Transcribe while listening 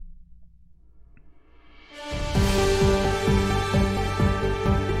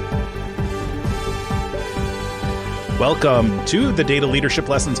Welcome to the Data Leadership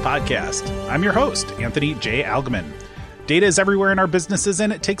Lessons Podcast. I'm your host, Anthony J. Algeman. Data is everywhere in our businesses,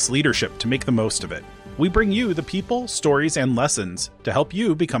 and it takes leadership to make the most of it. We bring you the people, stories, and lessons to help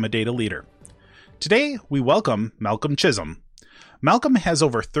you become a data leader. Today, we welcome Malcolm Chisholm. Malcolm has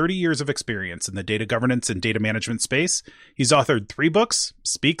over 30 years of experience in the data governance and data management space. He's authored 3 books,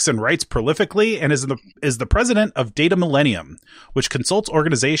 speaks and writes prolifically, and is the president of Data Millennium, which consults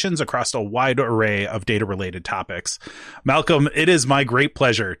organizations across a wide array of data-related topics. Malcolm, it is my great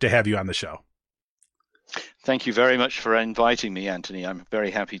pleasure to have you on the show. Thank you very much for inviting me, Anthony. I'm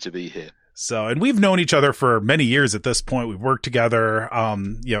very happy to be here. And we've known each other for many years at this point. We've worked together.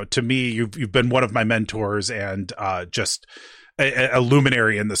 To me, you've been one of my mentors and just a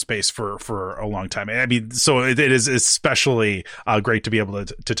luminary in the space for a long time. I mean, so it is especially great to be able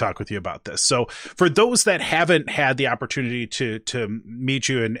to talk with you about this. So for those that haven't had the opportunity to meet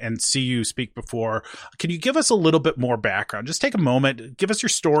you and see you speak before, can you give us a little bit more background? Just take a moment, give us your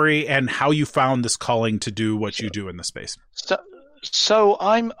story and how you found this calling to do what you do in the space. So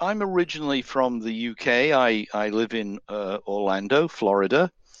I'm originally from the UK. I live in Orlando,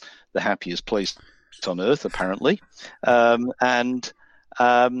 Florida, the happiest place on earth, apparently. I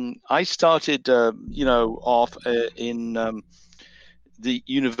started, off in the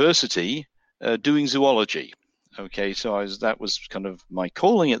university doing zoology. Okay, so that was kind of my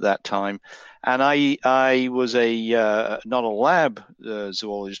calling at that time, and I was not a lab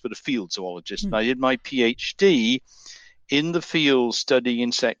zoologist, but a field zoologist. And I did my PhD in the field studying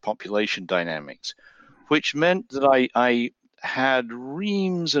insect population dynamics, which meant that I had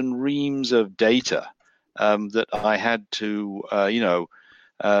reams and reams of data that I had to,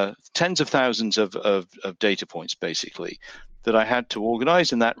 tens of thousands of data points, basically, that I had to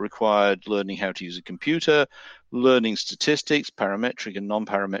organize, and that required learning how to use a computer, learning statistics, parametric and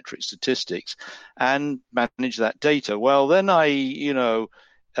non-parametric statistics, and manage that data. Well, then I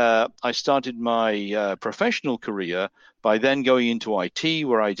started my professional career by then going into IT,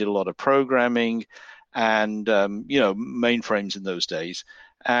 where I did a lot of programming and, mainframes in those days,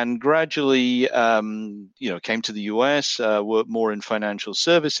 and gradually, came to the US, worked more in financial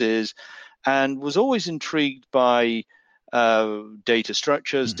services, and was always intrigued by data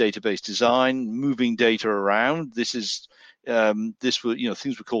structures, database design, moving data around. Things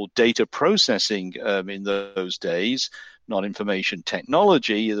were called data processing in those days, not information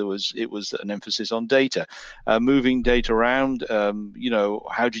technology. It was an emphasis on data, moving data around.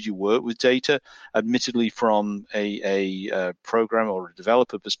 How did you work with data? Admittedly, from a program or a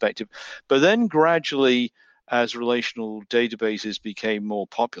developer perspective, but then gradually, as relational databases became more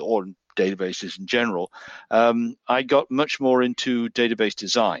popular, or databases in general, I got much more into database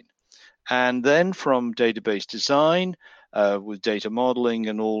design, and then from database design, with data modeling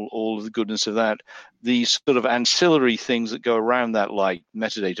and all of the goodness of that, the sort of ancillary things that go around that, like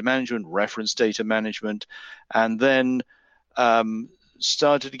metadata management, reference data management, and then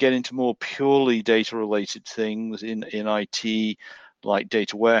started to get into more purely data-related things in IT, like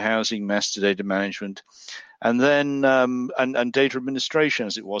data warehousing, master data management, and then and data administration,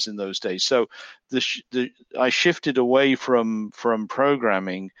 as it was in those days. So I shifted away from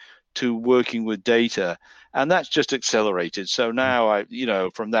programming to working with data, and that's just accelerated. So now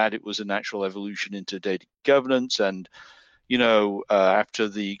from that, it was a natural evolution into data governance. And, after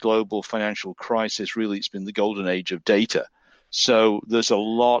the global financial crisis, really, it's been the golden age of data. So there's a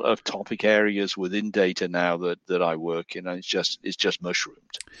lot of topic areas within data now that I work in, and it's just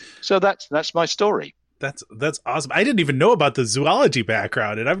mushroomed. So that's my story. That's awesome. I didn't even know about the zoology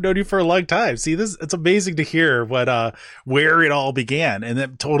background, and I've known you for a long time. See, it's amazing to hear where it all began, and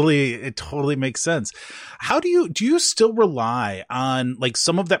it totally makes sense. How do you still rely on like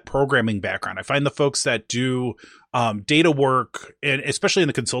some of that programming background? I find the folks that do data work, and especially in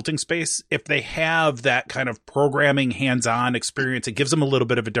the consulting space, if they have that kind of programming hands-on experience, it gives them a little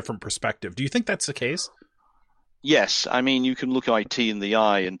bit of a different perspective. Do you think that's the case? Yes, I mean, you can look IT in the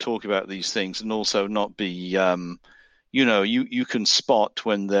eye and talk about these things, and also not be, you can spot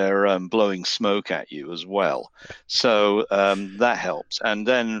when they're blowing smoke at you as well. So that helps. And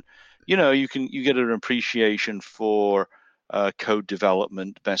then, you get an appreciation for code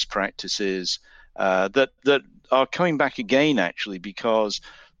development, best practices that are coming back again, actually, because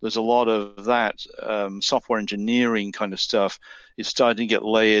there's a lot of that software engineering kind of stuff is starting to get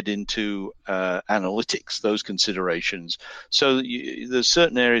layered into analytics, those considerations. So there's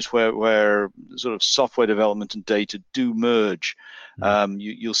certain areas where sort of software development and data do merge. Mm-hmm.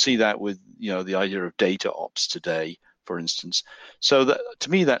 You'll see that with the idea of data ops today, for instance. So to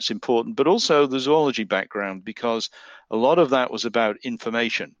me, that's important. But also the zoology background, because a lot of that was about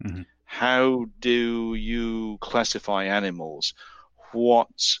information. Mm-hmm. How do you classify animals? What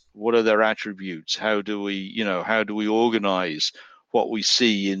are their attributes? How do we organize what we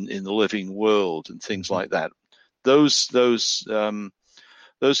see in the living world and things like that? Those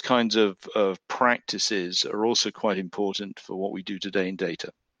kinds of practices are also quite important for what we do today in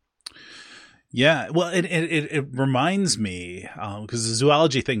data. Yeah, well, it reminds me, because the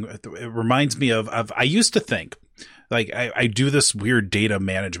zoology thing, it reminds me of I used to think, like, I do this weird data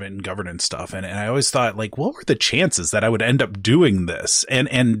management and governance stuff, and I always thought, like, what were the chances that I would end up doing this?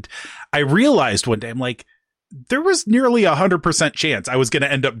 And I realized one day, I'm like, there was nearly 100% chance I was going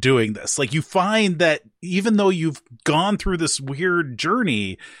to end up doing this. Like, you find that even though you've gone through this weird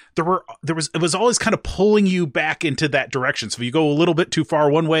journey, it was always kind of pulling you back into that direction. So if you go a little bit too far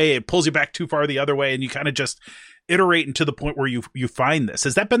one way, it pulls you back too far the other way, and you kind of just iterate into the point where you find this.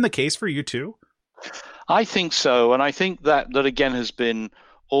 Has that been the case for you too? I think so. And I think that again has been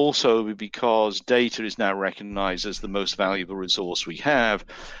also because data is now recognized as the most valuable resource we have.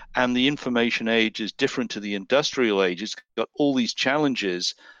 And the information age is different to the industrial age. It's got all these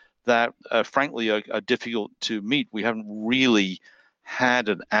challenges that, frankly, are difficult to meet. We haven't really had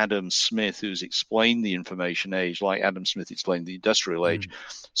an Adam Smith who's explained the information age like Adam Smith explained the industrial age.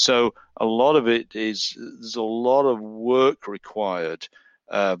 So a lot of it is, there's a lot of work required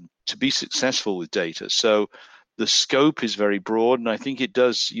to be successful with data. So the scope is very broad, and I think it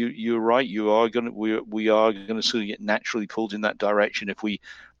does. You're right. We are going to sort of get naturally pulled in that direction if we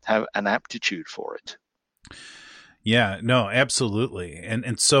have an aptitude for it. Yeah, no, absolutely.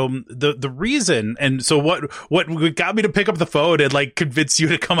 And so the reason, and so what got me to pick up the phone and like convince you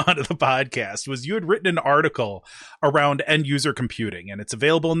to come onto the podcast was you had written an article around end user computing, and it's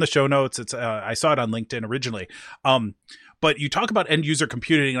available in the show notes. It's I saw it on LinkedIn originally. But you talk about end user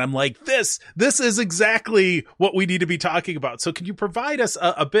computing, and I'm like, this is exactly what we need to be talking about. So can you provide us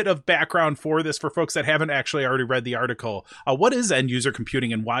a bit of background for this for folks that haven't actually already read the article? What is end user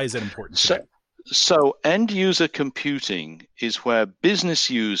computing, and why is it important today? So end user computing is where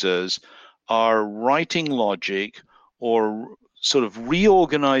business users are writing logic or sort of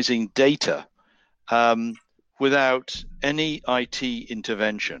reorganizing data without any IT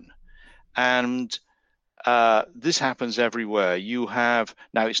intervention. And this happens everywhere. You have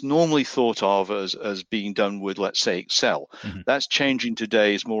now, it's normally thought of as being done with, let's say, Excel. Mm-hmm. That's changing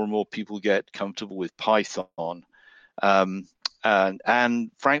today as more and more people get comfortable with Python.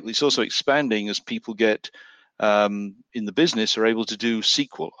 And frankly, it's also expanding as people get in the business are able to do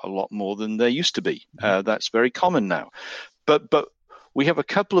SQL a lot more than they used to be. That's very common now. But we have a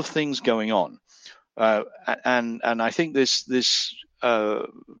couple of things going on, and I think this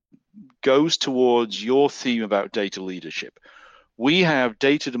goes towards your theme about data leadership. We have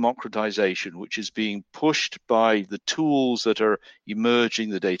data democratization, which is being pushed by the tools that are emerging,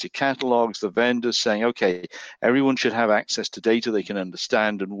 the data catalogs, the vendors saying, okay, everyone should have access to data they can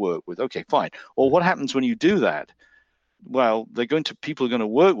understand and work with. Okay, fine. Well, what happens when you do that? Well, people are going to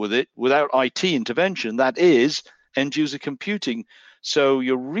work with it without IT intervention. That is end user computing. So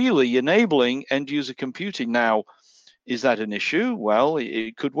you're really enabling end user computing. Now, is that an issue? Well,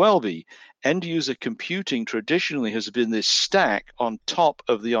 it could well be. End user computing traditionally has been this stack on top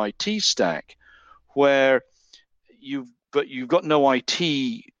of the IT stack where you've got no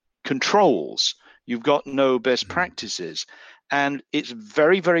IT controls. You've got no best practices. And it's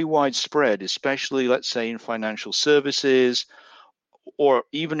very, very widespread, especially, let's say, in financial services or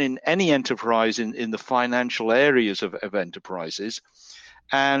even in any enterprise in the financial areas of enterprises.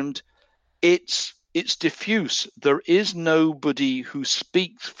 And it's diffuse. There is nobody who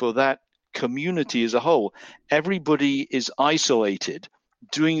speaks for that community as a whole. Everybody is isolated,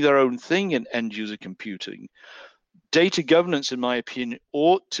 doing their own thing in end user computing. Data governance, in my opinion,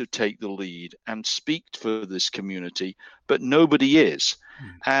 ought to take the lead and speak for this community, but nobody is.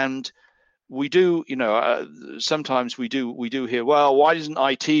 And we do, sometimes we do hear, well, why doesn't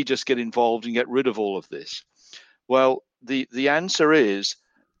IT just get involved and get rid of all of this? Well, the answer is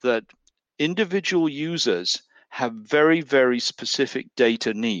that individual users have very, very specific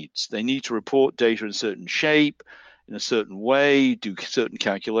data needs. They need to report data in a certain shape, in a certain way, do certain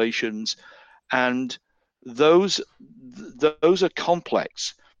calculations, and those are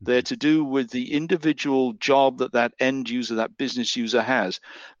complex. They're to do with the individual job that end user, that business user has,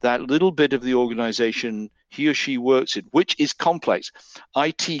 that little bit of the organization he or she works in, which is complex.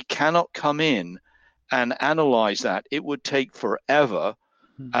 IT cannot come in and analyze that. It would take forever.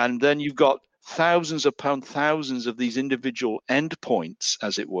 And then you've got thousands upon thousands of these individual endpoints,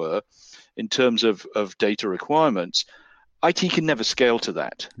 as it were, in terms of data requirements. IT can never scale to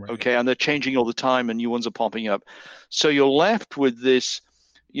that, right. Okay? And they're changing all the time, and new ones are popping up. So you're left with this,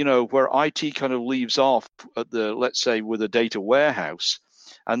 where IT kind of leaves off at let's say, with a data warehouse,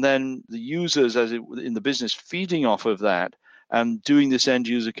 and then the users in the business feeding off of that and doing this end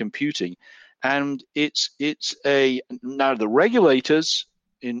user computing. And now the regulators,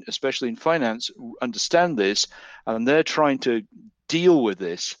 especially in finance, understand this, and they're trying to deal with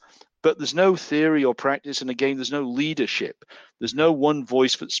this. But there's no theory or practice, and again, there's no leadership. There's no one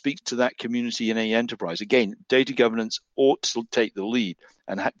voice that speaks to that community in a enterprise. Again, data governance ought to take the lead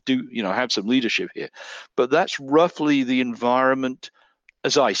and have some leadership here. But that's roughly the environment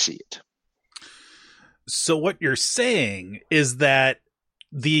as I see it. So what you're saying is that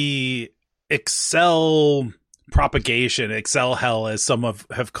the Excel propagation, Excel hell, as some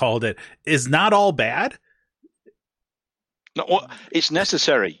have called it, is not all bad? No, it's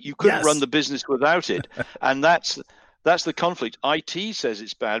necessary. You couldn't run the business without it. And that's the conflict. IT says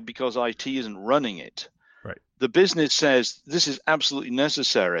it's bad because IT isn't running it. Right. The business says this is absolutely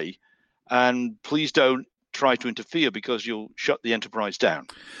necessary, and please don't try to interfere because you'll shut the enterprise down.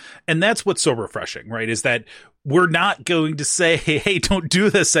 And that's what's so refreshing, right? Is that we're not going to say, hey, don't do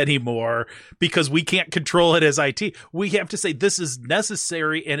this anymore because we can't control it as IT. We have to say this is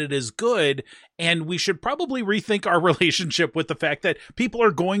necessary and it is good. And we should probably rethink our relationship with the fact that people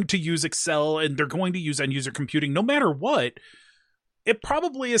are going to use Excel and they're going to use end user computing no matter what. It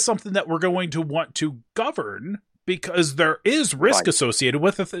probably is something that we're going to want to govern because there is risk associated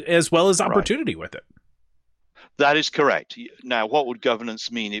with it as well as opportunity with it. That is correct. Now, what would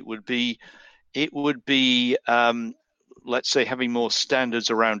governance mean? It would be, let's say, having more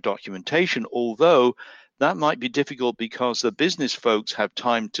standards around documentation, although that might be difficult because the business folks have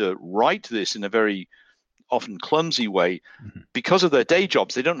time to write this in a very often clumsy way. Mm-hmm. Because of their day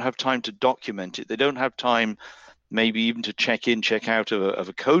jobs. They don't have time to document it. They don't have time maybe even to check in, check out of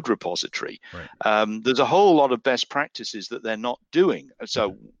a code repository. Right. There's a whole lot of best practices that they're not doing.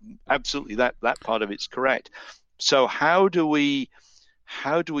 So absolutely that part of it's correct. So how do we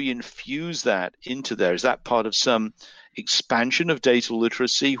infuse that into there? Is that part of some expansion of data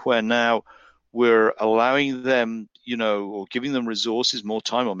literacy where now we're allowing them, or giving them resources, more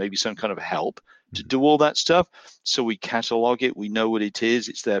time, or maybe some kind of help to do all that stuff? So we catalog it, we know what it is,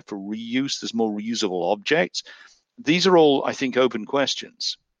 it's there for reuse, there's more reusable objects. These are all, I think, open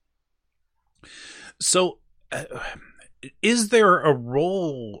questions. So is there a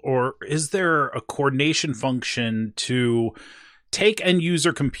role or is there a coordination function to take end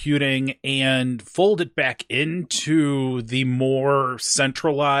user computing and fold it back into the more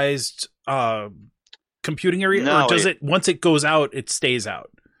centralized computing area? No, or does it, once it goes out, it stays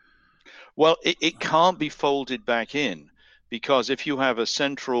out? Well, it can't be folded back in because if you have a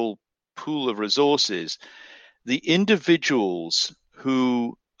central pool of resources, the individuals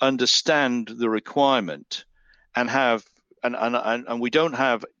who understand the requirement and we don't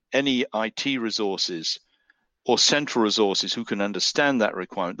have any IT resources or central resources who can understand that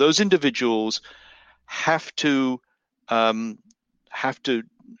requirement. Those individuals have to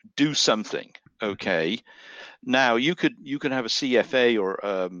do something. Okay. Now you can have a CFA or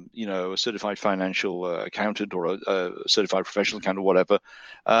a certified financial accountant or a certified professional accountant or whatever.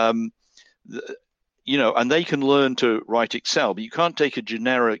 And they can learn to write Excel, but you can't take a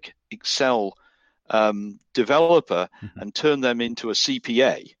generic Excel developer and turn them into a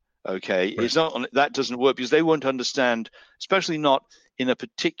CPA. Okay, right. It's not, that doesn't work because they won't understand, especially not in a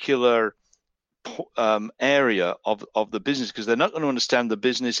particular area of the business, because they're not going to understand the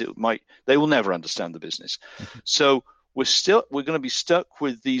business. They will never understand the business. So we're going to be stuck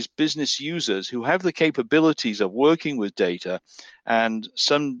with these business users who have the capabilities of working with data and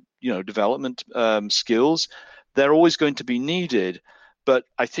some development skills. They're always going to be needed, but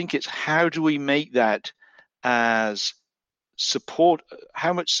I think it's how do we make that as support?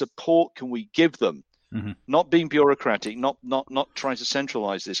 How much support can we give them? Not being bureaucratic, not trying to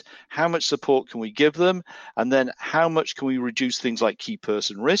centralize this. How much support can we give them? And then how much can we reduce things like key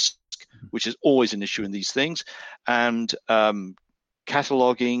person risk, which is always an issue in these things, and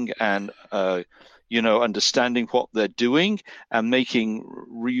cataloging and understanding what they're doing and making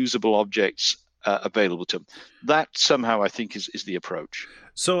reusable objects available to them. That somehow I think is the approach.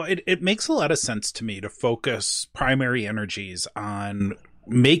 So it makes a lot of sense to me to focus primary energies on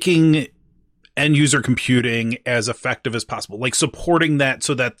making end user computing as effective as possible, like supporting that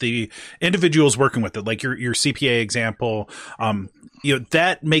so that the individuals working with it, like your CPA example,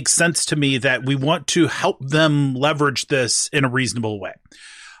 that makes sense to me, that we want to help them leverage this in a reasonable way.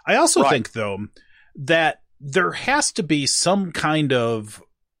 I also think, though, that there has to be some kind of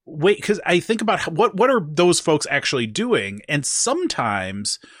way, because I think about what are those folks actually doing? And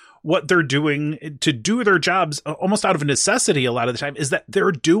sometimes what they're doing to do their jobs almost out of necessity a lot of the time is that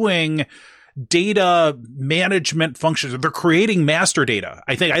they're doing data management functions. They're creating master data.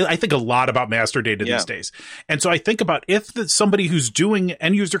 I think a lot about master data these days. And so I think about if somebody who's doing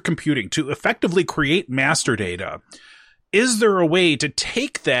end user computing to effectively create master data, is there a way to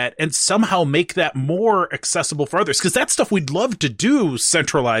take that and somehow make that more accessible for others? Because that's stuff we'd love to do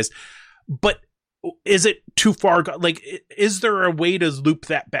centralized, but is it too far? Like, is there a way to loop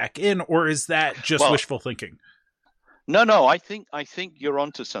that back in, or is that just wishful thinking? No. I think you're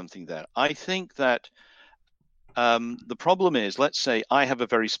onto something there. I think that the problem is, let's say I have a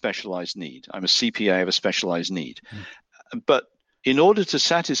very specialized need. I'm a CPA, I have a specialized need. But in order to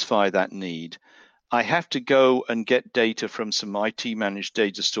satisfy that need, I have to go and get data from some IT managed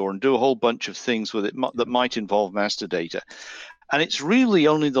data store and do a whole bunch of things with it that might involve master data. And it's really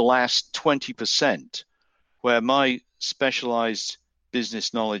only the last 20% where my specialized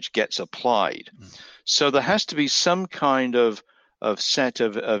business knowledge gets applied. So there has to be some kind of set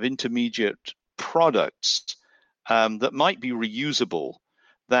of intermediate products that might be reusable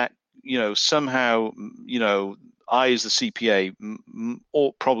that, somehow, I, as the CPA,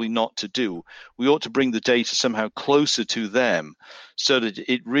 ought probably not to do. We ought to bring the data somehow closer to them so that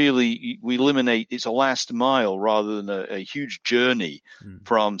we eliminate, it's a last mile rather than a huge journey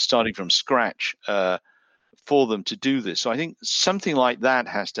from starting from scratch for them to do this. So I think something like that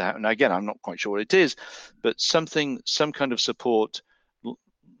has to happen. Again, I'm not quite sure what it is, but some kind of support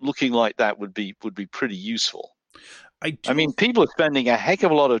looking like that would be pretty useful. I mean, people are spending a heck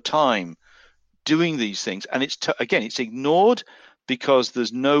of a lot of time doing these things, and it's ignored because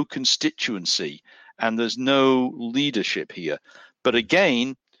there's no constituency and there's no leadership here. But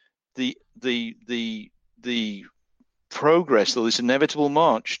again, the progress, or this inevitable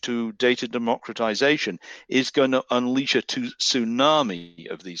march to data democratization, is going to unleash a tsunami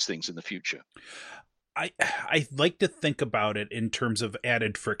of these things in the future. I like to think about it in terms of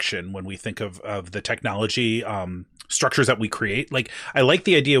added friction when we think of the technology structures that we create. Like, I like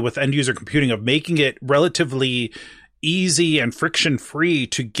the idea with end user computing of making it relatively easy and friction free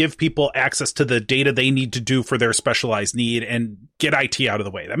to give people access to the data they need to do for their specialized need and get IT out of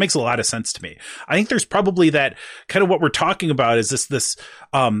the way. That makes a lot of sense to me. I think there's probably that kind of what we're talking about is this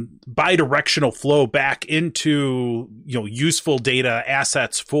bi-directional flow back into, useful data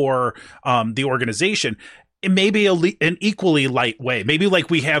assets for the organization. It may be an equally light way. Maybe like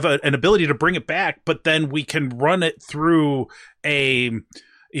we have an ability to bring it back, but then we can run it through a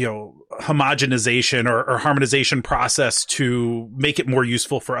homogenization or harmonization process to make it more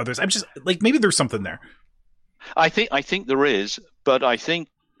useful for others. I'm just like, maybe there's something there. I think there is, but I think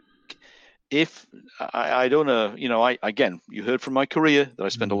if I don't know, again, you heard from my career that I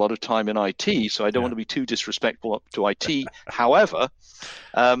spend a lot of time in IT, so I don't want to be too disrespectful to IT. However,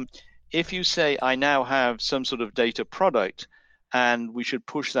 if you say I now have some sort of data product and we should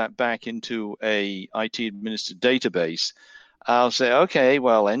push that back into a IT administered database, I'll say, okay,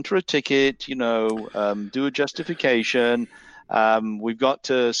 well, enter a ticket, do a justification. We've got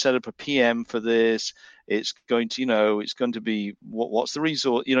to set up a PM for this. It's going to be what's the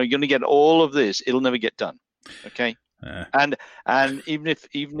resource? You're going to get all of this. It'll never get done. Okay. And even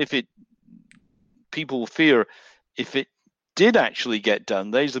if people fear if it did actually get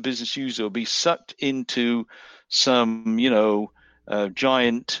done, they as the business user will be sucked into some,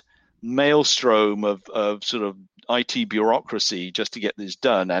 giant maelstrom of sort of IT bureaucracy just to get this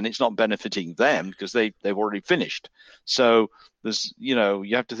done, and it's not benefiting them because they've already finished. So there's, you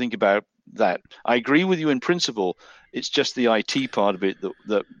have to think about that. I agree with you in principle. It's just the IT part of it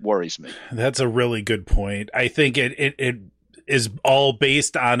that worries me. That's a really good point. I think it is all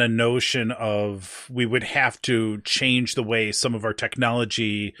based on a notion of we would have to change the way some of our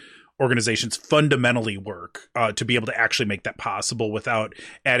technology organizations fundamentally work to be able to actually make that possible without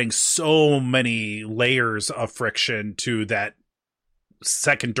adding so many layers of friction to that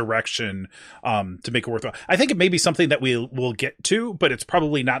second direction to make it worthwhile. I think it may be something that we'll get to, but it's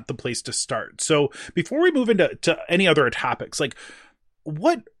probably not the place to start. So before we move into any other topics, like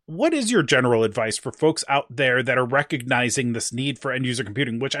what is your general advice for folks out there that are recognizing this need for end user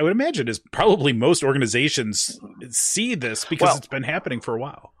computing, which I would imagine is probably most organizations see this because it's been happening for a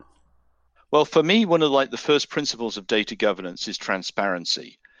while? Well, for me, one of the first principles of data governance is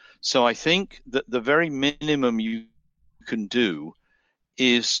transparency. So I think that the very minimum you can do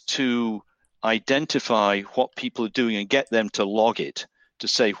is to identify what people are doing and get them to log it, to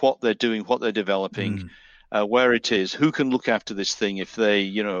say what they're doing, what they're developing, where it is, who can look after this thing if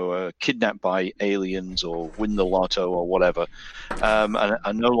they, are kidnapped by aliens or win the lotto or whatever, and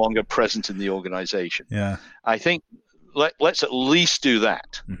are no longer present in the organization. Yeah, I think let's at least do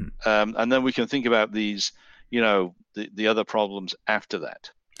that. And then we can think about these, the other problems after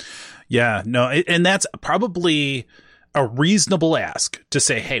that. Yeah, no, and that's probably a reasonable ask to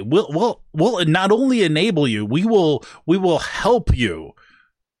say, hey, we'll not only enable you, we will help you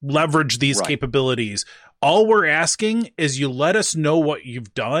leverage these capabilities. All we're asking is you let us know what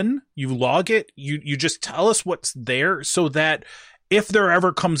you've done, you log it, you just tell us what's there, so that if there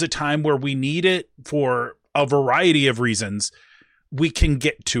ever comes a time where we need it for a variety of reasons, we can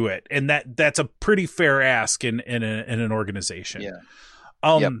get to it. And that's a pretty fair ask in an organization. Yeah.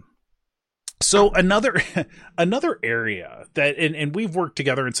 Yep. So another area that, and we've worked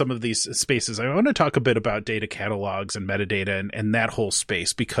together in some of these spaces, I want to talk a bit about data catalogs and metadata and that whole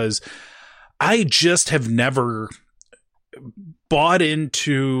space, because I just have never bought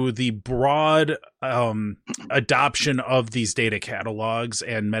into the broad adoption of these data catalogs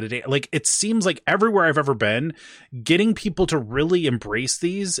and metadata. Like, it seems like everywhere I've ever been, getting people to really embrace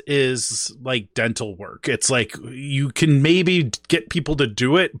these is like dental work. It's like you can maybe get people to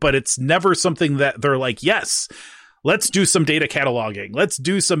do it, but it's never something that they're like, yes, let's do some data cataloging. Let's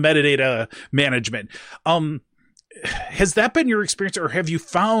do some metadata management. Has that been your experience, or have you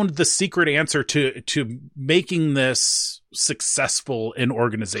found the secret answer to making this successful in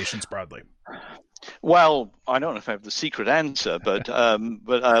organizations broadly? Well, I don't know if I have the secret answer, but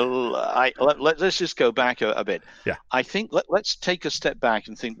let's just go back a bit. Yeah. I think let's take a step back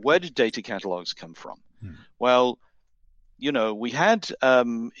and think, where did data catalogs come from? Well, we had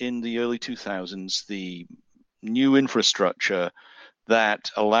in the early 2000s the new infrastructure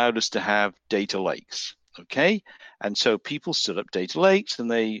that allowed us to have data lakes. Okay. And so people stood up data lakes,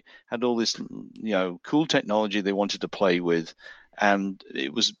 and they had all this, cool technology they wanted to play with. And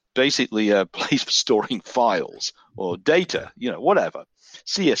it was basically a place for storing files or data, whatever,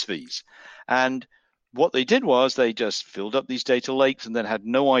 CSVs. And what they did was they just filled up these data lakes and then had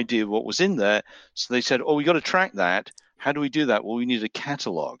no idea what was in there. So they said, we got to track that. How do we do that? Well, we need a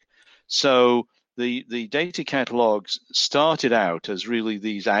catalog. So the data catalogs started out as really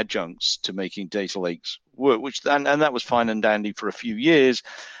these adjuncts to making data lakes work, and that was fine and dandy for a few years.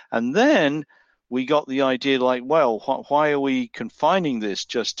 And then we got the idea, like, well, why are we confining this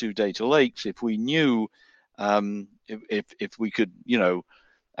just to data lakes if we knew, if we could,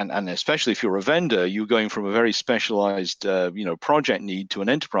 and especially if you're a vendor, you're going from a very specialized, project need to an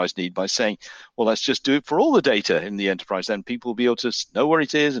enterprise need by saying, well, let's just do it for all the data in the enterprise. Then people will be able to know where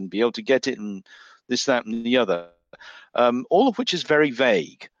it is and be able to get it and this, that, and the other, all of which is very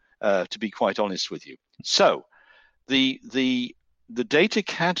vague, to be quite honest with you. So the data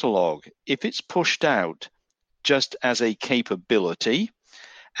catalog, if it's pushed out just as a capability,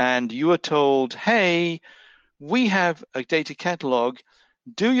 and you are told, hey, we have a data catalog,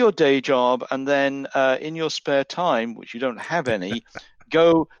 do your day job, and then in your spare time, which you don't have any,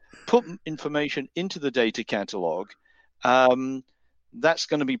 go put information into the data catalog, that's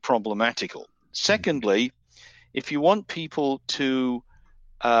going to be problematical. Secondly, if you want people to,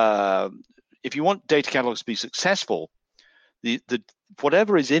 if you want data catalogs to be successful, the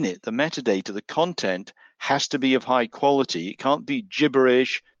whatever is in it, the metadata, the content, has to be of high quality. It can't be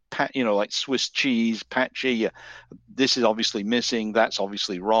gibberish, like Swiss cheese, patchy. This is obviously missing. That's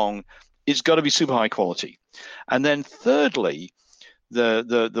obviously wrong. It's got to be super high quality. And then thirdly,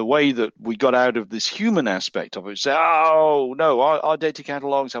 the way that we got out of this human aspect of it, say, oh no, our data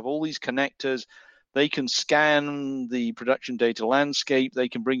catalogs have all these connectors. They can scan the production data landscape. They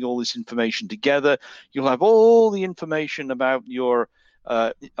can bring all this information together. You'll have all the information about your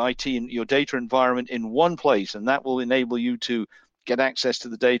IT and your data environment in one place, and that will enable you to get access to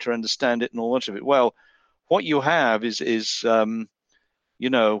the data, understand it, and all much of it. Well, what you have is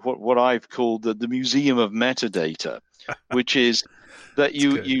what I've called the museum of metadata, which is that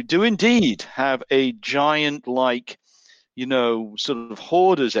you do indeed have a giant, sort of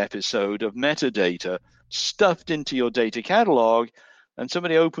hoarders episode of metadata stuffed into your data catalog, and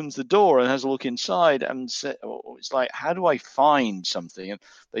somebody opens the door and has a look inside and it's like, how do I find something? And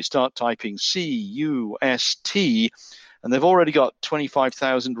they start typing CUST, and they've already got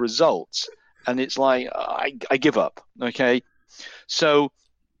 25,000 results, and it's like, I give up. Okay, so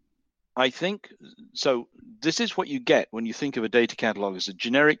I think this is what you get when you think of a data catalog as a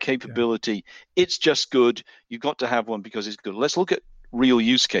generic capability. Yeah. It's just good. You've got to have one because it's good. Let's look at real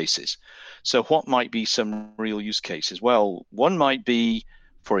use cases. So what might be some real use cases? Well, one might be,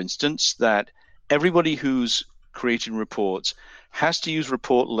 for instance, that everybody who's creating reports has to use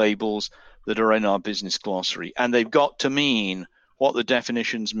report labels that are in our business glossary, and they've got to mean what the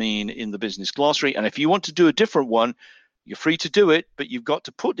definitions mean in the business glossary. And if you want to do a different one, You're free to do it, but you've got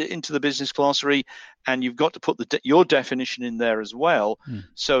to put it into the business glossary, and you've got to put your definition in there as well.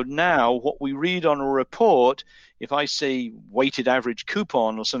 So now what we read on a report, if I say weighted average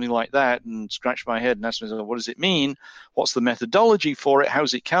coupon or something like that and scratch my head and ask myself, what does it mean? What's the methodology for it?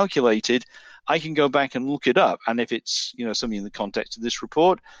 How's it calculated? I can go back and look it up. And if it's, something in the context of this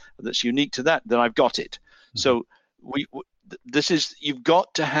report that's unique to that, then I've got it. So you've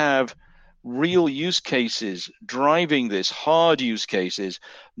got to have real use cases driving this, hard use cases,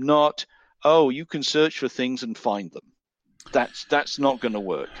 not, you can search for things and find them. That's not going to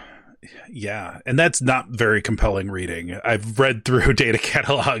work. Yeah, and that's not very compelling reading. I've read through data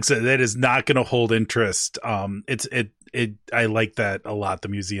catalogs, and that is not going to hold interest. I like that a lot, the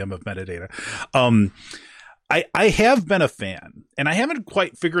Museum of Metadata. I have been a fan, and I haven't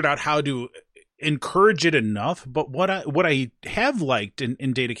quite figured out how to encourage it enough. But what I have liked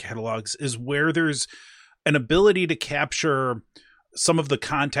in data catalogs is where there's an ability to capture some of the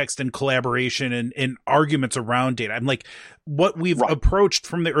context and collaboration and arguments around data. I'm like, what we've approached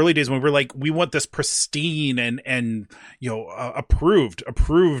from the early days when we're like, we want this pristine and approved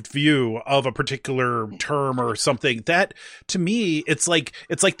view of a particular term or something. That, to me, it's like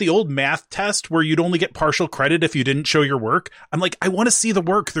the old math test where you'd only get partial credit if you didn't show your work. I'm like, I want to see the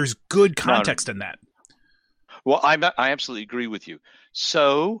work. There's good context in that. Well, I absolutely agree with you.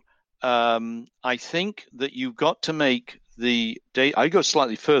 So I think that you've got to make the data, I go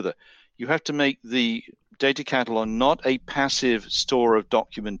slightly further. You have to make the data catalog not a passive store of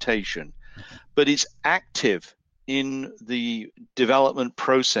documentation, but it's active in the development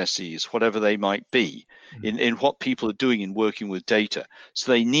processes, whatever they might be, in what people are doing in working with data.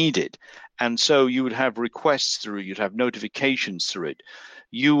 So they need it. And so you would have requests through it, you'd have notifications through it.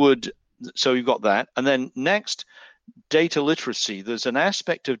 So you've got that. And then next, data literacy. There's an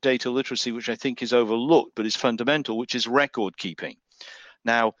aspect of data literacy which I think is overlooked but is fundamental, which is record keeping.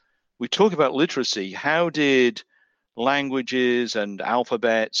 Now, we talk about literacy. How did languages and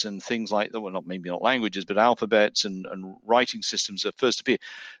alphabets and things like that, well, maybe not languages, but alphabets and writing systems that first appeared?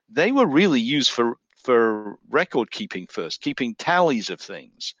 They were really used for record keeping first, keeping tallies of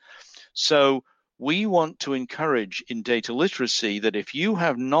things. So we want to encourage in data literacy that if you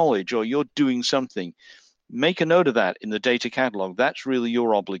have knowledge or you're doing something, make a note of that in the data catalog. That's really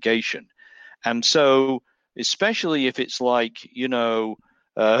your obligation. And so, especially if it's like,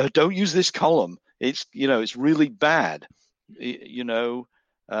 don't use this column. It's, it's really bad. Here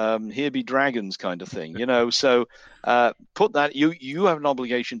be dragons kind of thing, So put that, you have an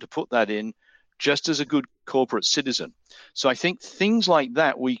obligation to put that in just as a good corporate citizen. So I think things like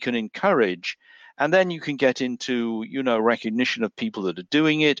that we can encourage. And then you can get into, recognition of people that are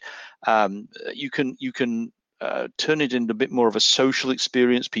doing it. You can turn it into a bit more of a social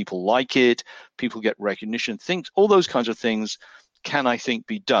experience. People like it. People get recognition. All those kinds of things can, I think,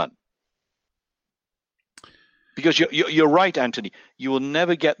 be done. Because you're right, Anthony. You will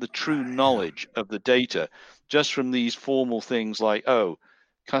never get the true knowledge of the data just from these formal things like,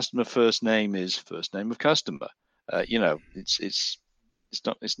 customer first name is first name of customer. It's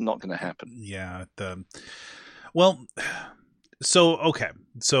not going to happen. Yeah. Okay.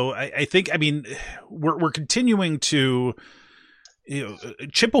 So I think, we're continuing to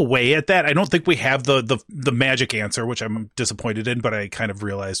chip away at that. I don't think we have the magic answer, which I'm disappointed in, but I kind of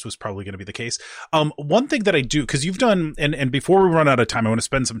realized was probably going to be the case. One thing that I do, because you've done, and before we run out of time, I want to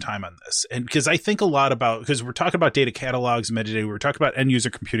spend some time on this, and because I think a lot about, because we're talking about data catalogs, metadata, we're talking about end user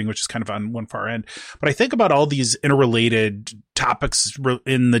computing, which is kind of on one far end, but I think about all these interrelated topics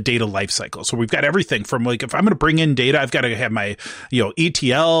in the data lifecycle. So we've got everything from, like, if I'm going to bring in data, I've got to have my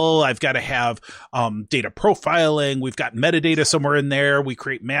ETL, I've got to have data profiling, we've got metadata somewhere in there, we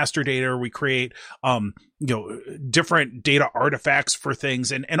create master data, we create different data artifacts for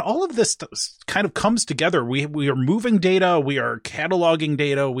things, and all of this kind of comes together. We are moving data, we are cataloging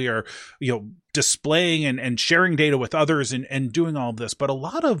data, we are displaying and sharing data with others and doing all of this. But a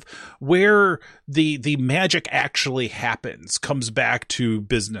lot of where the magic actually happens comes back to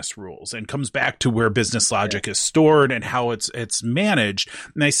business rules and comes back to where business logic is stored and how it's managed.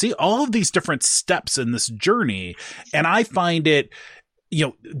 And I see all of these different steps in this journey, and I find it,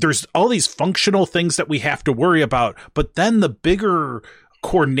 there's all these functional things that we have to worry about, but then the bigger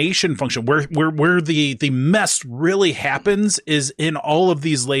coordination function where the mess really happens is in all of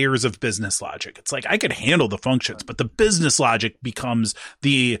these layers of business logic. It's like, I could handle the functions, but the business logic becomes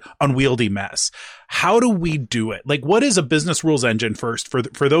the unwieldy mess. How do we do it? Like, what is a business rules engine first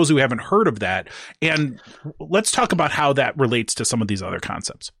for those who haven't heard of that? And let's talk about how that relates to some of these other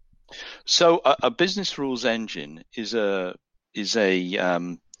concepts. So a business rules engine is a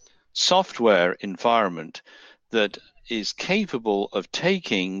software environment that is capable of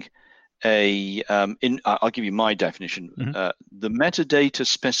taking I'll give you my definition, the metadata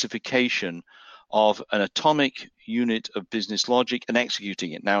specification of an atomic unit of business logic and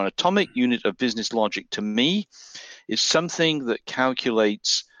executing it. Now, an atomic unit of business logic to me is something that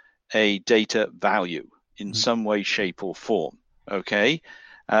calculates a data value in some way, shape, or form. Okay.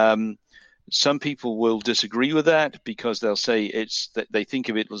 Some people will disagree with that because they'll say they think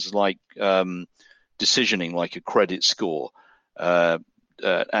of it as like decisioning, like a credit score. And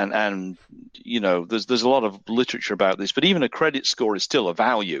there's a lot of literature about this, but even a credit score is still a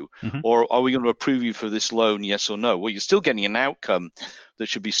value. Or are we going to approve you for this loan, yes or no? Well, you're still getting an outcome that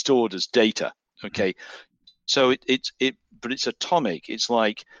should be stored as data. Okay, so but it's atomic. It's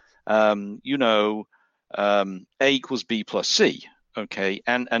like A equals B plus C. Okay,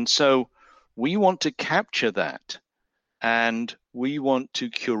 and so we want to capture that, and we want to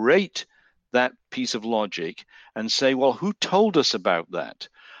curate that piece of logic and say, well, who told us about that?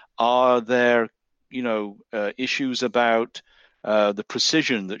 Are there, issues about the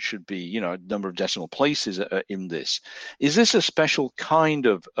precision that should be, a number of decimal places in this? Is this a special kind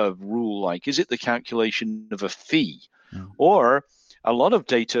of rule? Like, is it the calculation of a fee? Or a lot of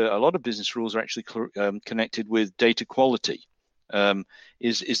business rules are actually connected with data quality.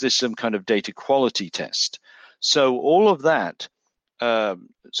 Is this some kind of data quality test? So all of that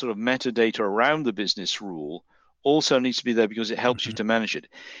sort of metadata around the business rule also needs to be there because it helps you to manage it.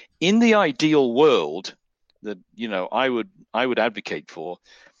 In the ideal world that I would advocate for,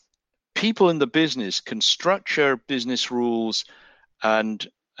 people in the business can structure business rules and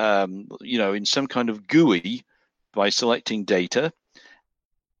in some kind of GUI by selecting data,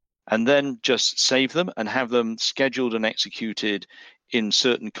 and then just save them and have them scheduled and executed in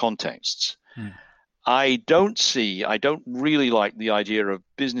certain contexts. I don't really like the idea of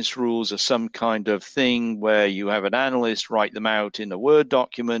business rules as some kind of thing where you have an analyst write them out in a Word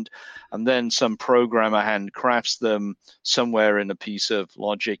document and then some programmer handcrafts them somewhere in a piece of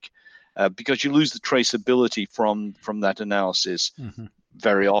logic, because you lose the traceability from that analysis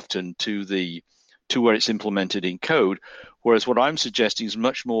very often to where it's implemented in code. Whereas what I'm suggesting is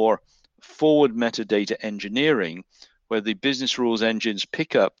much more forward metadata engineering, where the business rules engines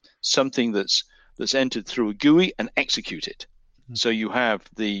pick up something that's entered through a GUI and execute it. So you have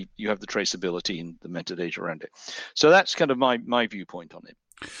the traceability and the metadata around it. So that's kind of my viewpoint on it.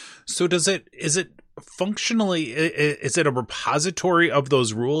 So is it functionally, is it a repository of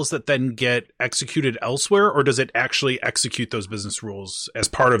those rules that then get executed elsewhere, or does it actually execute those business rules as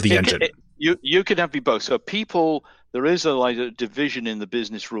part of the engine? You can have both. So there is a division in the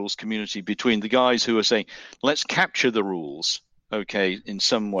business rules community between the guys who are saying, let's capture the rules, in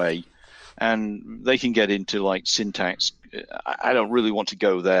some way. And they can get into like syntax. I don't really want to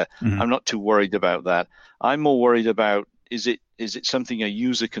go there. I'm not too worried about that. I'm more worried about, is it something a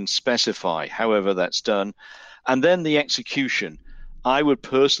user can specify, however that's done? And then the execution. I would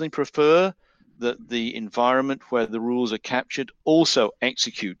personally prefer that the environment where the rules are captured also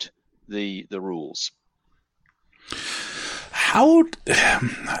execute the rules. How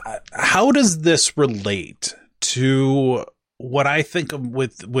does this relate to what I think of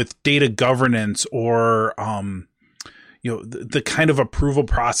with data governance, or the kind of approval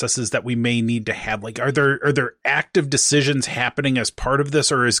processes that we may need to have? Like, are there active decisions happening as part of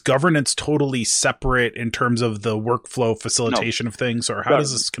this, or is governance totally separate in terms of the workflow facilitation of things, or how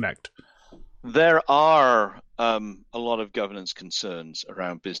does this connect? There are a lot of governance concerns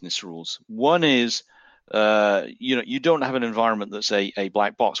around business rules. One is you don't have an environment that's a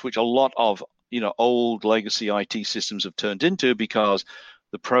black box, which a lot of old legacy IT systems have turned into, because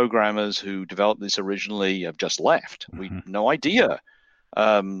the programmers who developed this originally have just left. We have no idea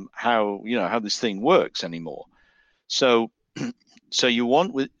how this thing works anymore. So you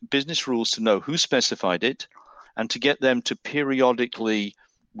want with business rules to know who specified it, and to get them to periodically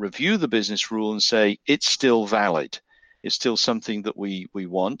review the business rule and say it's still valid. It's still something that we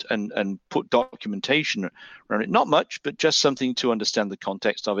want, and put documentation around it. Not much, but just something to understand the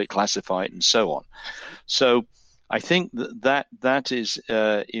context of it, classify it, and so on. So I think that is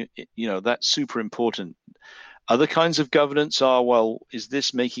that's super important. Other kinds of governance are, well, is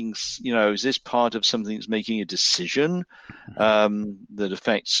this part of something that's making a decision that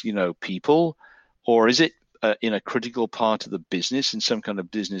affects people, or is it in a critical part of the business, in some kind of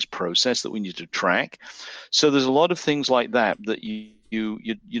business process that we need to track? So there's a lot of things like that you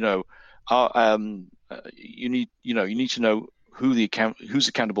need to know who's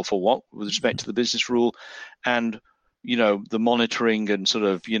accountable for what with respect to the business rule, and the monitoring and sort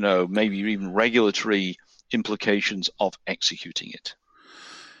of maybe even regulatory implications of executing it.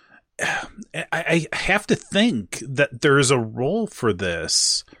 I have to think that there is a role for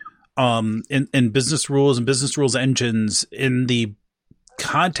this in business rules and business rules engines in the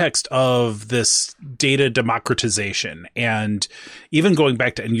context of this data democratization. And even going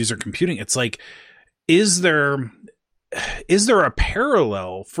back to end user computing, it's like, is there a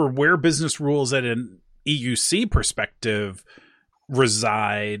parallel for where business rules at an EUC perspective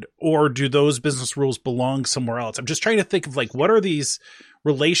reside, or do those business rules belong somewhere else? I'm just trying to think of like, what are these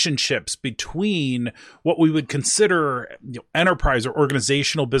relationships between what we would consider enterprise or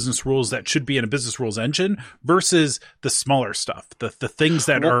organizational business rules that should be in a business rules engine versus the smaller stuff, the things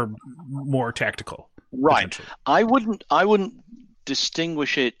that are more tactical. Right. I wouldn't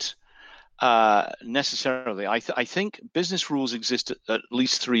distinguish it necessarily. I think business rules exist at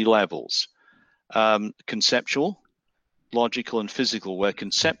least three levels: conceptual, logical, and physical. Where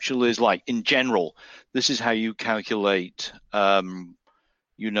conceptual is like, in general, this is how you calculate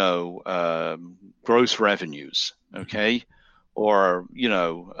gross revenues, okay, or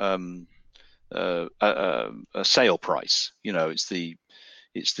a sale price. It's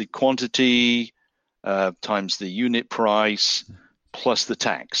the quantity times the unit price plus the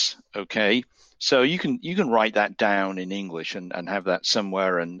tax, okay. So you can write that down in English and have that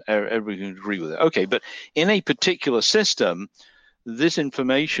somewhere, and everybody can agree with it, okay. But in a particular system, this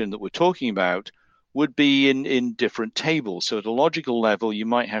information that we're talking about would be in different tables. So at a logical level, you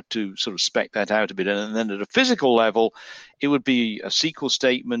might have to sort of spec that out a bit. And then at a physical level, it would be a SQL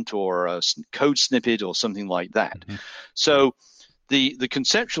statement or a code snippet or something like that. Mm-hmm. So the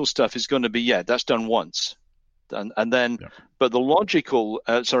conceptual stuff is going to be, that's done once. And then, but the logical,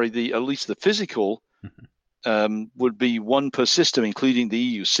 at least the physical, mm-hmm. Would be one per system, including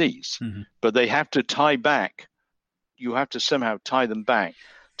the EUCs. Mm-hmm. But they have to tie back. You have to somehow tie them back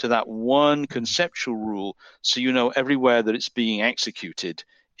to that one conceptual rule, so you know everywhere that it's being executed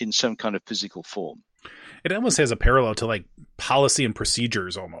in some kind of physical form. It almost has a parallel to like policy and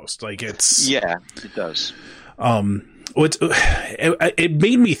procedures, almost like it's. Yeah, it does. It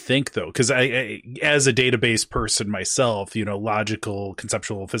made me think though, because I, as a database person myself, logical,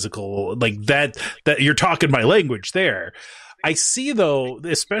 conceptual, physical, like that you're talking my language there. I see, though,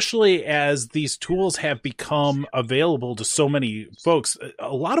 especially as these tools have become available to so many folks,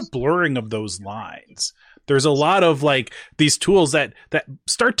 a lot of blurring of those lines. There's a lot of like these tools that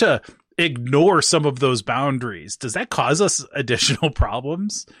start to ignore some of those boundaries. Does that cause us additional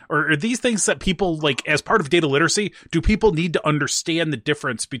problems? Or are these things that people, like, as part of data literacy, do people need to understand the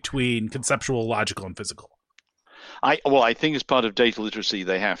difference between conceptual, logical, and physical? I think as part of data literacy,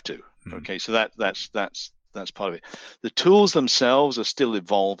 they have to. Mm-hmm. Okay, so that's part of it. The tools themselves are still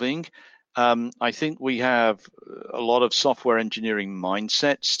evolving. I think we have a lot of software engineering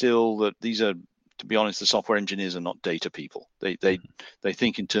mindset still, that these are, to be honest, the software engineers are not data people. They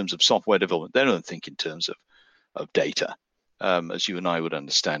think in terms of software development. They don't think in terms of data, as you and I would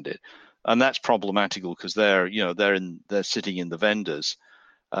understand it. And that's problematical because they're sitting in the vendors,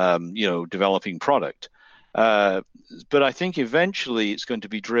 developing product. But I think eventually it's going to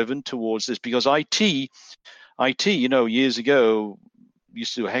be driven towards this, because IT, years ago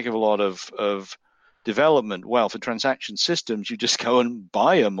used to do a heck of a lot of development. Well, for transaction systems, you just go and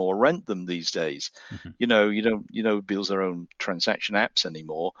buy them or rent them these days. Mm-hmm. You don't build their own transaction apps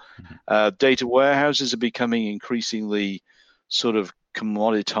anymore. Mm-hmm. Data warehouses are becoming increasingly sort of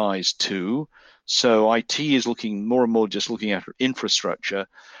commoditized too. So IT is looking more and more just looking after infrastructure.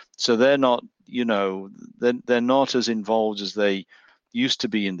 So they're not, they're not as involved as they used to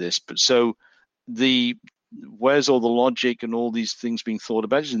be in this. But so where's all the logic and all these things being thought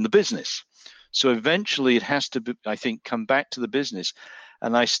about is in the business. So eventually it has to be, I think, come back to the business.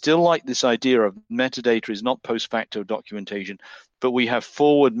 And I still like this idea of metadata is not post-facto documentation, but we have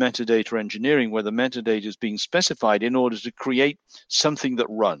forward metadata engineering where the metadata is being specified in order to create something that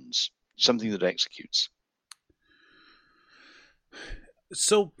runs, something that executes.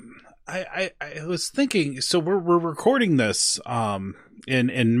 So I was thinking, so we're recording this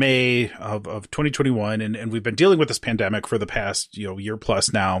in May of 2021, and we've been dealing with this pandemic for the past year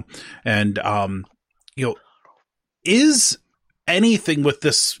plus now, and is anything with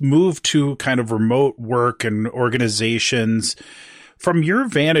this move to kind of remote work and organizations, from your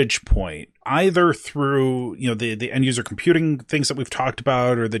vantage point, either through the end user computing things that we've talked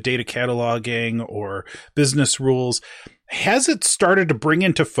about, or the data cataloging, or business rules, has it started to bring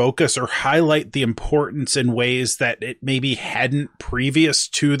into focus or highlight the importance in ways that it maybe hadn't previous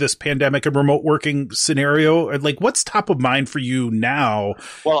to this pandemic and remote working scenario? Like, what's top of mind for you now?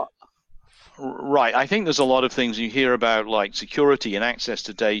 Well, right. I think there's a lot of things you hear about, like security and access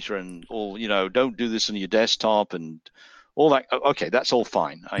to data and all, don't do this on your desktop and all that. Okay, that's all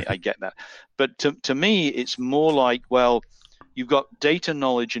fine. I get that. But to me, it's more like, well, you've got data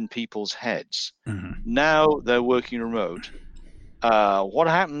knowledge in people's heads. Mm-hmm. Now they're working remote. What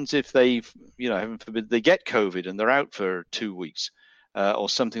happens if they, heaven forbid, they get COVID and they're out for 2 weeks or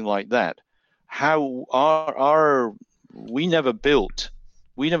something like that? How we never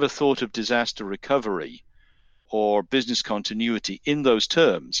thought of disaster recovery or business continuity in those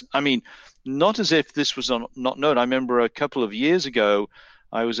terms. I mean, not as if this was not known. I remember a couple of years ago,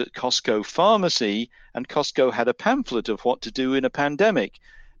 I was at Costco Pharmacy, and Costco had a pamphlet of what to do in a pandemic.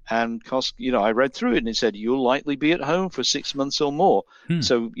 And I read through it, and it said, you'll likely be at home for 6 months or more.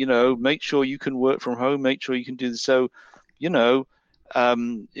 So, make sure you can work from home, make sure you can do this. So,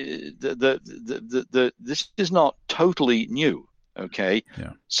 this is not totally new. Okay.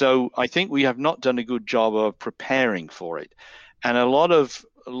 Yeah. So I think we have not done a good job of preparing for it. And a lot of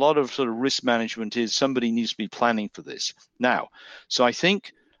sort of risk management is somebody needs to be planning for this now. So I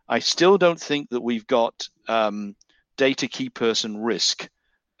still don't think that we've got data key person risk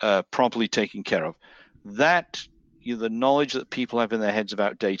properly taken care of. That the knowledge that people have in their heads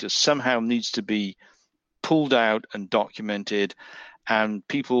about data somehow needs to be pulled out and documented. And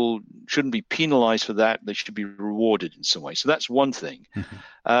people shouldn't be penalized for that. They should be rewarded in some way. So that's one thing.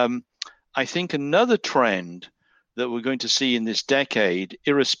 Mm-hmm. I think another trend that we're going to see in this decade,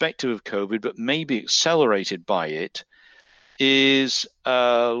 irrespective of COVID, but maybe accelerated by it, is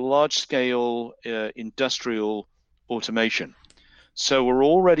large-scale industrial automation. So we're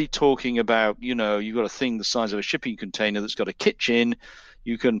already talking about, you've got a thing the size of a shipping container that's got a kitchen.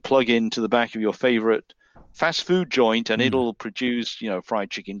 You can plug into the back of your favorite fast food joint and it'll produce, fried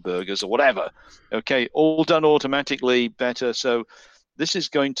chicken burgers or whatever. Okay, all done automatically, better. So this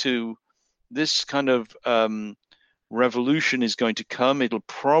kind of revolution is going to come. It'll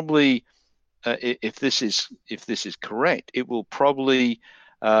probably, if this is correct, it will probably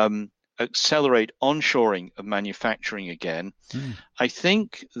accelerate onshoring of manufacturing again. I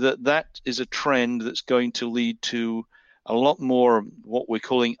think that is a trend that's going to lead to a lot more what we're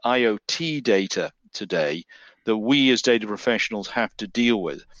calling IoT data today that we as data professionals have to deal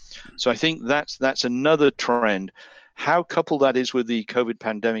with. So I think that's another trend. How coupled that is with the COVID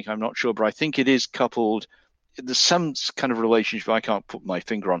pandemic, I'm not sure, but I think it is coupled. There's some kind of relationship I can't put my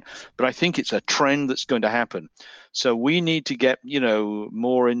finger on, but I think it's a trend that's going to happen. So we need to get,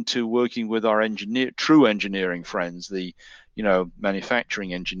 more into working with our true engineering friends, the,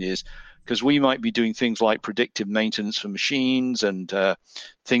 manufacturing engineers, because we might be doing things like predictive maintenance for machines and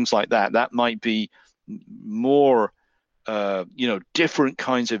things like that. That might be more, different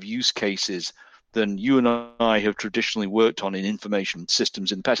kinds of use cases than you and I have traditionally worked on in information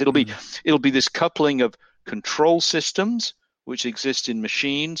systems in the past. It'll be this coupling of control systems, which exist in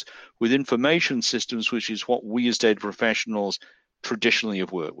machines, with information systems, which is what we as data professionals traditionally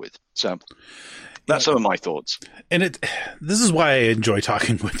have worked with. So that's some of my thoughts. And this is why I enjoy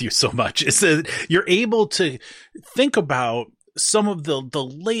talking with you so much, is that you're able to think about some of the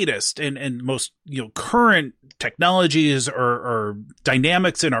latest and most current technologies or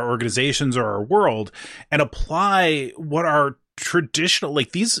dynamics in our organizations or our world and apply what are traditional,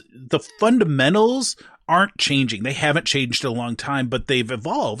 the fundamentals aren't changing. They haven't changed in a long time, but they've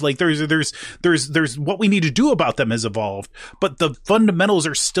evolved. Like there's what we need to do about them has evolved, but the fundamentals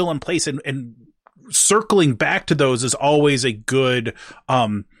are still in place, and circling back to those is always a good, a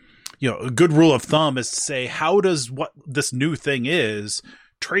good rule of thumb is to say, how does what this new thing is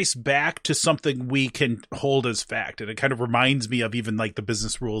trace back to something we can hold as fact? And it kind of reminds me of even like the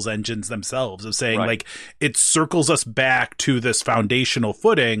business rules engines themselves, of saying like it circles us back to this foundational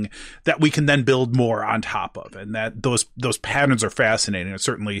footing that we can then build more on top of. And that those patterns are fascinating. It's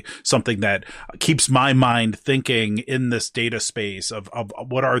certainly something that keeps my mind thinking in this data space of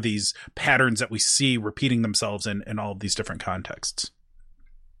what are these patterns that we see repeating themselves in all of these different contexts.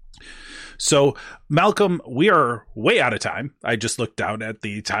 So, Malcolm, we are way out of time. I just looked down at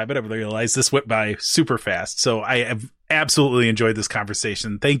the time and I realized this went by super fast. So I have absolutely enjoyed this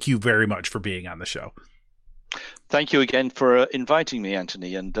conversation. Thank you very much for being on the show. Thank you again for inviting me,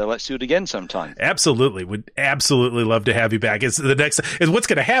 Anthony, and let's do it again sometime. Absolutely. Would absolutely love to have you back. What's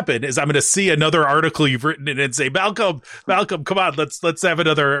going to happen is I'm going to see another article you've written and say, Malcolm, come on, let's have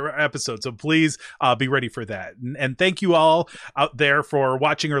another episode. So please be ready for that. And thank you all out there for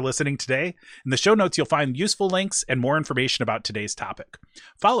watching or listening today. In the show notes, you'll find useful links and more information about today's topic.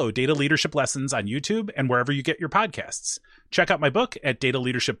 Follow Data Leadership Lessons on YouTube and wherever you get your podcasts. Check out my book at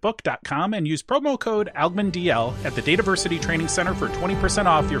dataleadershipbook.com and use promo code ALGMANDL at the Dataversity Training Center for 20%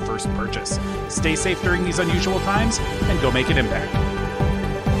 off your first purchase. Stay safe during these unusual times and go make an impact.